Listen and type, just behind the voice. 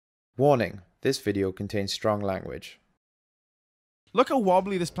Warning, this video contains strong language. Look how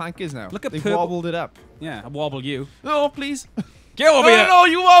wobbly this plank is now. Look at They've purple. wobbled it up. Yeah, I wobble you. No, please. Get over here! No,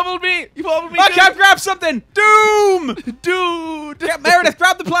 you wobbled me! You wobbled me! I can't grab something! Doom! Dude! Yeah, Meredith,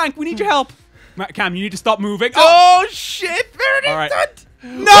 grab the plank. We need your help. Cam, you need to stop moving. Oh, shit! Meredith! All right.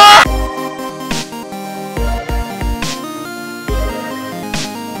 No!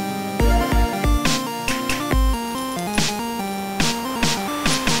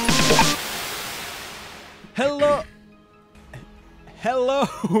 Hello,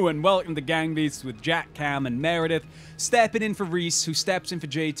 and welcome to Gang Beasts with Jack, Cam, and Meredith. Stepping in for Reese, who steps in for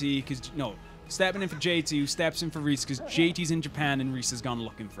JT, stepping in for JT, who steps in for Reese, because JT's in Japan and Reese has gone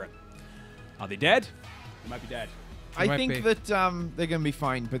looking for him. Are they dead? They might be dead. I think that they're going to be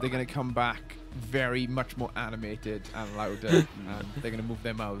fine, but they're going to come back very much more animated and louder, and they're going to move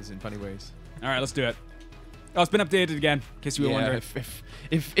their mouths in funny ways. All right, let's do it. Oh, it's been updated again, in case you were wondering.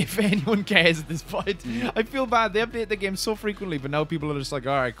 If anyone cares at this point, I feel bad. They update the game so frequently, but now people are just like,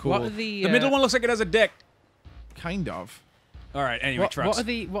 all right, cool. What are the middle one looks like it has a dick. Kind of. All right, anyway, what are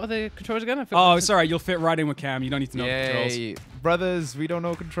the controls again? Oh, it's all right. You'll fit right in with Cam. You don't need to know the controls. Yay. Brothers, we don't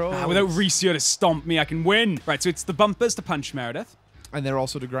know controls. Without Reese here to stomp me, I can win. Right, so it's the bumpers to punch Meredith. And they're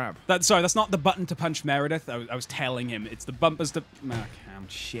also to grab. Sorry, that's not the button to punch Meredith. I was telling him. It's the bumpers to... Oh, Cam,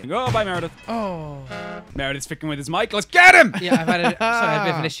 shit. Oh, bye, Meredith. Oh. Meredith's ficking with his mic. Let's get him! Yeah, I've had a, sorry, I had a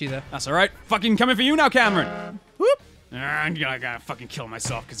bit of an issue there. That's all right. Fucking coming for you now, Cameron. Whoop. I'm gonna fucking kill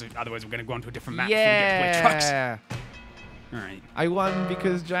myself, because otherwise we're gonna go on to a different map before we get to play trucks. All right. I won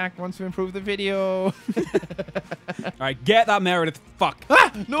because Jack wants to improve the video. All right, get that Meredith. Fuck.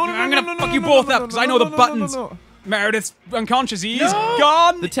 Ah! No, I'm gonna fuck you both up, because I know the buttons. Meredith's unconscious. He's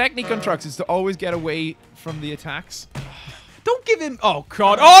gone. The technique on trucks is to always get away from the attacks. Don't give him... Oh,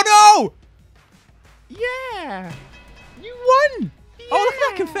 God. Oh, no! Yeah. You won. Yeah. Oh, look at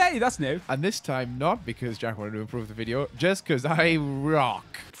that confetti. That's new. And this time, not because Jack wanted to improve the video, just because I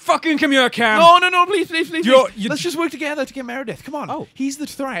rock. Fucking come here, Cam. No, please. Let's just work together to get Meredith. Come on. Oh. He's the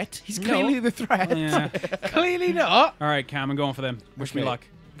threat. He's clearly the threat. Yeah. Clearly not. All right, Cam, I'm going for them. Wish me luck.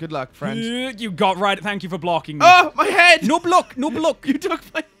 Good luck, friend. You got right. Thank you for blocking me. Oh, my head! No block. You took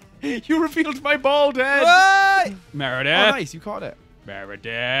my... You revealed my bald head. What? Meredith. Oh, nice. You caught it.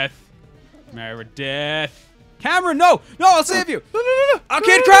 Meredith. Cameron, no. I'll save you. No.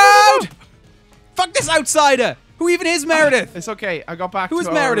 Arcade crowd. Fuck this outsider. Who even is Meredith? It's okay. I got back Who to is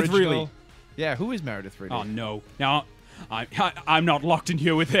our Meredith original... really? Yeah, who is Meredith really? Oh, no. Now, I'm not locked in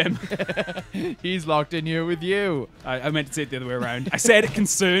here with him. He's locked in here with you. I meant to say it the other way around. I said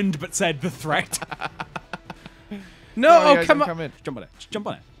concerned, but said the threat. No, come on. Come in. Jump on it. Jump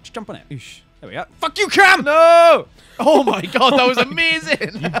on it. Oosh. There we go. Fuck you, Cam! No! Oh my god, that was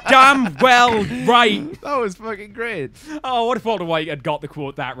amazing! Damn well right. That was fucking great. Oh, what if Walter White had got the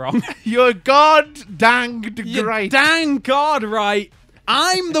quote that wrong? You're god danged You're great. dang god right.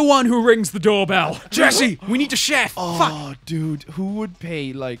 I'm the one who rings the doorbell. Jesse, we need a chef. Oh, Fuck. dude, who would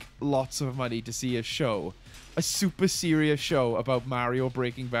pay like lots of money to see a show? A super serious show about Mario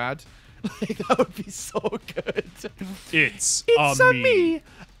Breaking Bad? Like, that would be so good. It's a me.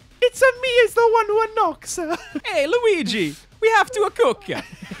 It's a me is the one who knocks. Hey, Luigi, we have to cook ya.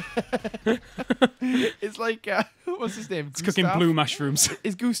 It's like, what's his name? It's cooking blue mushrooms.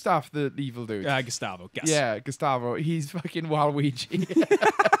 Is Gustav the evil dude? Gustavo, guess. Yeah, Gustavo. He's fucking Waluigi.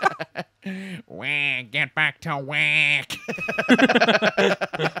 Whack, get back to whack. I'm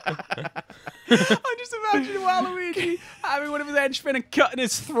just imagining Waluigi having one of his henchmen and cutting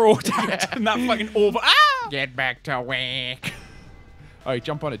his throat out and that fucking over. Ah! Get back to whack. All right,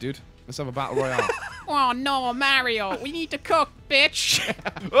 jump on it, dude. Let's have a battle royale. Oh no, Mario, we need to cook, bitch.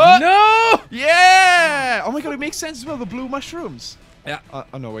 Oh! No! Yeah! Oh my god, it makes sense as well, the blue mushrooms. Yeah. Oh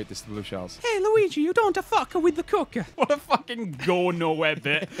no, wait, this is the blue shells. Hey, Luigi, you don't fuck with the cooker. What a fucking go nowhere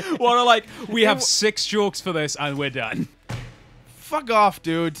bit. What a, like, we have 6 jokes for this and we're done. Fuck off,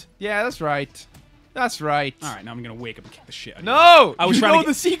 dude. Yeah, that's right. That's right. All right, now I'm going to wake up and kick the shit out of you. No! I was you trying know to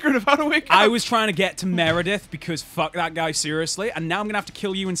the secret of how to wake up. I was trying to get to Meredith because fuck that guy seriously, and now I'm going to have to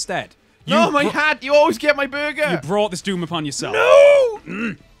kill you instead. No, my hat! You always get my burger! You brought this doom upon yourself. No!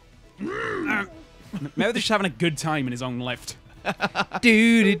 Meredith's just having a good time in his own lift.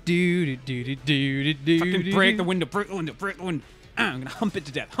 Fucking Fucking break the window, break the window. I'm going to hump it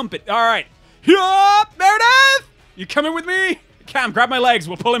to death. Hump it. All right. Yup, Meredith! You coming with me? Cam, grab my legs.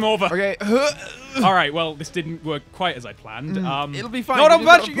 We'll pull him over. Okay. All right. Well, this didn't work quite as I planned. It'll be fine. No, don't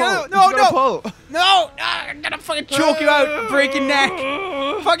punch you. No. No. I'm gonna fucking choke you out. Break your neck.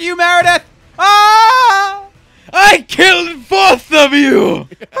 Fuck you, Meredith. Ah! I killed both of you!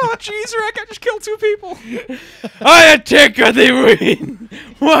 Oh, jeez, Rick, I just killed 2 people. I take the win!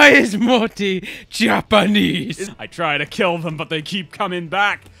 Why is Morty Japanese? I try to kill them, but they keep coming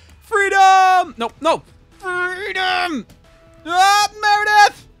back. Freedom! No, no. Freedom! Ah,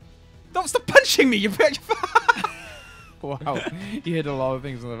 Meredith! Don't stop punching me, you bitch. Wow. You hit a lot of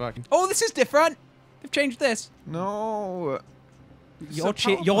things on the back. Oh, this is different. They've changed this. No. You're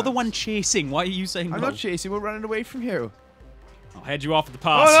the one chasing. Why are you saying I'm no? not chasing. We're running away from you. I'll head you off at the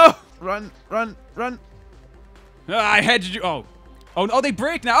pass. Oh no! Run, run, run. Ah, I headed you. Oh. Oh, no, they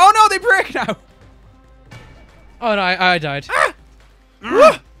break now. Oh, no, they break now. Oh no, I died.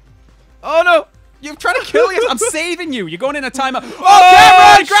 Oh no! You're trying to kill you. I'm saving you. You're going in a timeout. Oh,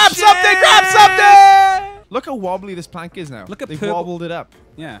 Oh, Cameron, grab shit! something, grab something. Look how wobbly this plank is now. Look at They've purple- wobbled it up.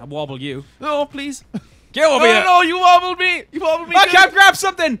 Yeah, I wobble you. No, please. Get over here. No, you wobbled me. You wobbled me. Oh, Cam, grab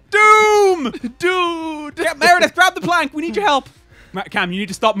something. Doom. Dude. Yeah, Meredith, grab the plank. We need your help. Cam, you need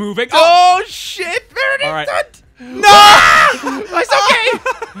to stop moving. Oh shit! Meredith! All right. don't- No! It's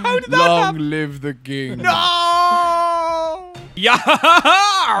okay. How did that Long happen? live the king. No!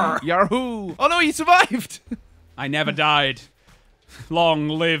 Yar! Yahoo! Oh no, he survived. I never died. Long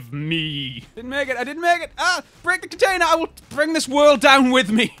live me. Didn't make it. I didn't make it. Ah! Break the container. I will bring this world down with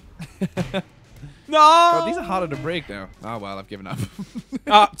me. No! God, these are harder to break now. Oh well, I've given up.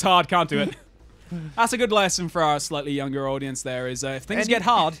 Ah, it's hard. Can't do it. That's a good lesson for our slightly younger audience there is if things get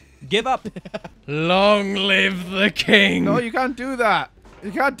hard, give up. Long live the king! No, you can't do that.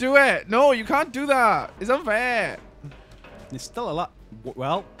 You can't do it. No, you can't do that. It's unfair. There's still a lot.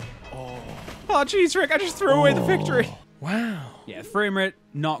 Well. Oh, jeez, Rick. I just threw away the victory. Wow. Yeah, frame rate,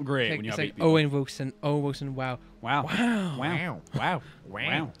 not great when you It's have like 8 people. Owen Wilson. Owen Wilson. Wow. Wow. Wow. Wow. Wow.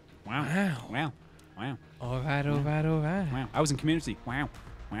 Wow. Wow. Wow. Wow. All right. All right. All right. Wow. I was in community. Wow.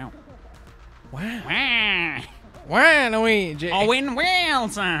 Wow. Wow. Wow. Wow, Luigi. Owen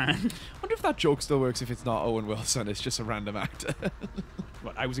Wilson. I wonder if that joke still works if it's not Owen Wilson. It's just a random actor.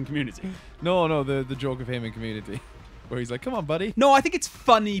 What? I was in community. No, the joke of him in Community, where he's like, "Come on, buddy." No, I think it's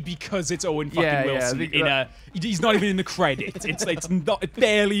funny because it's Owen fucking Yeah, yeah, I Wilson think in that- he's not even in the credits. It's not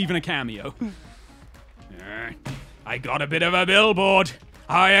barely even a cameo. I got a bit of a billboard.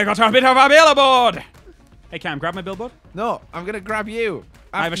 I got a bit of a billboard. Hey Cam, grab my billboard. No, I'm gonna grab you.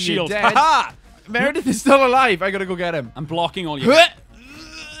 I have a after you're shield. dead. Haha! Meredith is still alive. I gotta go get him. I'm blocking all you.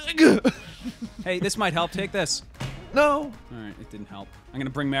 Hey, this might help. Take this. No. Alright, it didn't help. I'm gonna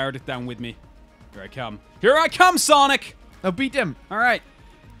bring Meredith down with me. Here I come. Here I come, Sonic! Now beat him. Alright.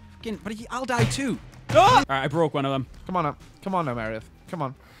 But I'll die too. Alright, I broke one of them. Come on up. Come on now, Meredith. Come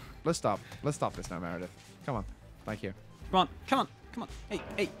on. Let's stop. Let's stop this now, Meredith. Come on. Thank you. Come on, come on, come on.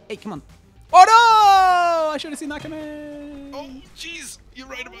 Hey, come on. Oh no! I should have seen that coming. Oh, jeez. You're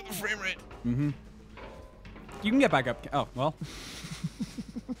right about the frame rate. You can get back up. Oh, well.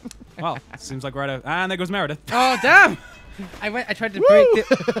 Well, seems like we're at a... And there goes Meredith. Oh, damn! I tried to break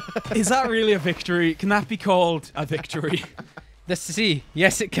the... Is that really a victory? Can that be called a victory? Let's see.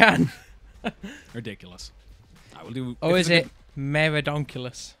 Yes, it can. Ridiculous. I will do... Or if is it's a it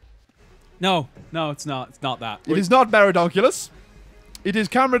Meridonculus? No, it's not. It's not that. It is not Barodonculus. It is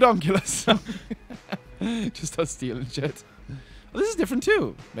Camerodonculus. Just us stealing shit. Well, this is different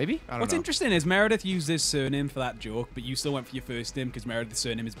too. Maybe? I don't What's know. interesting is Meredith used his surname for that joke, but you still went for your first name because Meredith's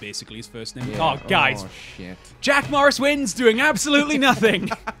surname is basically his first name. Yeah. Oh, guys. Oh, shit. Jack Morris wins doing absolutely nothing.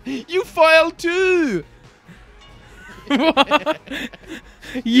 You filed too!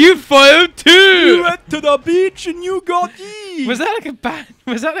 You filed too! You went to the beach and you got E. Was that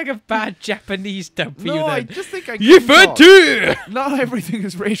like a bad Japanese dub for you No, then? I just think I You can filed talk. too! Not everything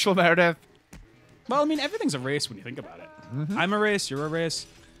is racial, Meredith. Well, I mean, everything's a race when you think about it. I'm a race, you're a race.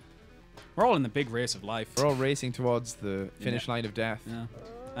 We're all in the big race of life. We're all racing towards the finish line of death. Yeah.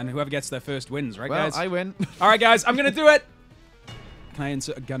 And whoever gets there first wins, right, Well, guys? I win. All right, guys, I'm going to do it. Can I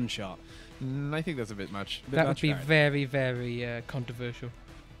insert a gunshot? I think that's a bit much. That would much, be alright. very, very controversial.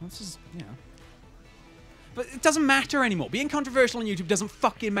 This is, But it doesn't matter anymore. Being controversial on YouTube doesn't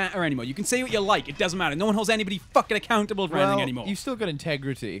fucking matter anymore. You can say what you like. It doesn't matter. No one holds anybody fucking accountable for anything anymore. You've still got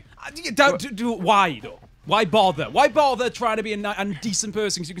integrity. Why, though? Why bother? Why bother trying to be a decent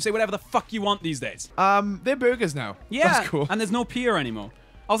person so you can say whatever the fuck you want these days? They're burgers now. Yeah, That's cool. and there's no pier anymore.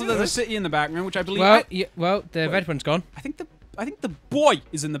 Also, there's a city in the background, which I believe... Well, the red one's gone. I think the boy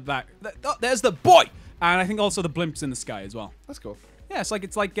is in the back. There's the boy! And I think also the blimp's in the sky as well. That's cool. Yeah, it's like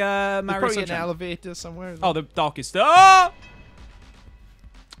There's Mario probably an Sunshine. elevator somewhere. Oh, the darkest. Oh!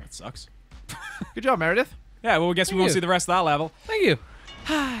 That sucks. Good job, Meredith. Yeah, well, I guess we won't you. see the rest of that level. Thank you.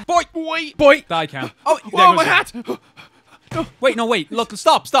 Boy! Die cam. Oh, there Oh, goes my the- hat! Wait, no, wait. Look,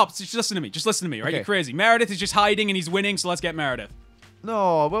 stop. Just listen to me. Just listen to me, right? Okay. You're crazy. Meredith is just hiding and he's winning, so let's get Meredith.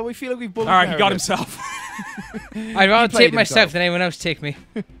 No, well, we feel like we've bullied All right, he got Meredith. himself. I'd rather played take myself himself. than anyone else take me.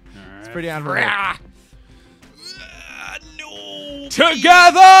 It's pretty admirable. No.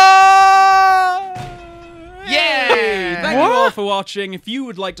 Together! Yay! Thank you all for watching. If you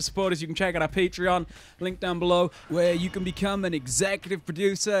would like to support us, you can check out our Patreon, link down below, where you can become an executive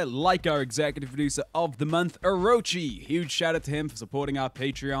producer, like our executive producer of the month, Orochi. Huge shout out to him for supporting our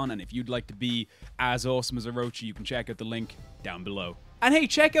Patreon, and if you'd like to be as awesome as Orochi, you can check out the link down below. And hey,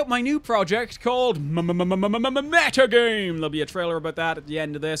 check out my new project called Metagame. There'll be a trailer about that at the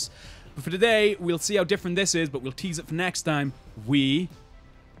end of this. But for today, we'll see how different this is, but we'll tease it for next time. We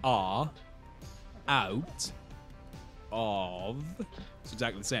are out of... It's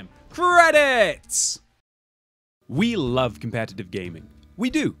exactly the same. Credits! We love competitive gaming. We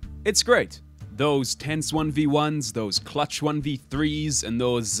do. It's great. Those tense 1v1s, those clutch 1v3s, and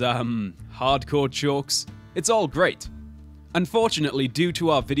those, hardcore chokes. It's all great. Unfortunately, due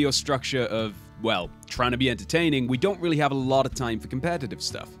to our video structure of, well, trying to be entertaining, we don't really have a lot of time for competitive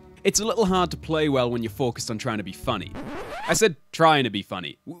stuff. It's a little hard to play well when you're focused on trying to be funny. I said trying to be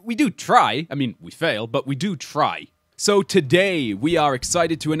funny. We do try. I mean, we fail, but we do try. So today, we are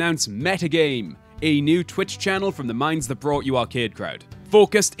excited to announce Metagame, a new Twitch channel from the minds that brought you Arcade Crowd.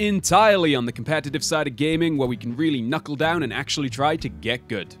 Focused entirely on the competitive side of gaming, where we can really knuckle down and actually try to get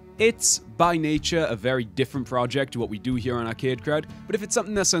good. It's, by nature, a very different project to what we do here on Arcade Crowd, but if it's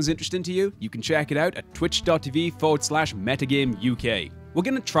something that sounds interesting to you, you can check it out at twitch.tv/MetagameUK. We're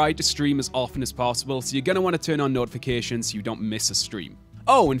going to try to stream as often as possible, so you're going to want to turn on notifications so you don't miss a stream.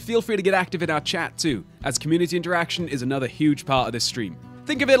 Oh, and feel free to get active in our chat too, as community interaction is another huge part of this stream.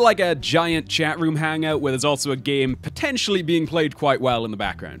 Think of it like a giant chat room hangout where there's also a game potentially being played quite well in the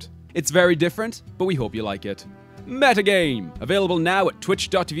background. It's very different, but we hope you like it. Metagame! Available now at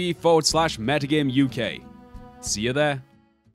twitch.tv/MetagameUK. See you there.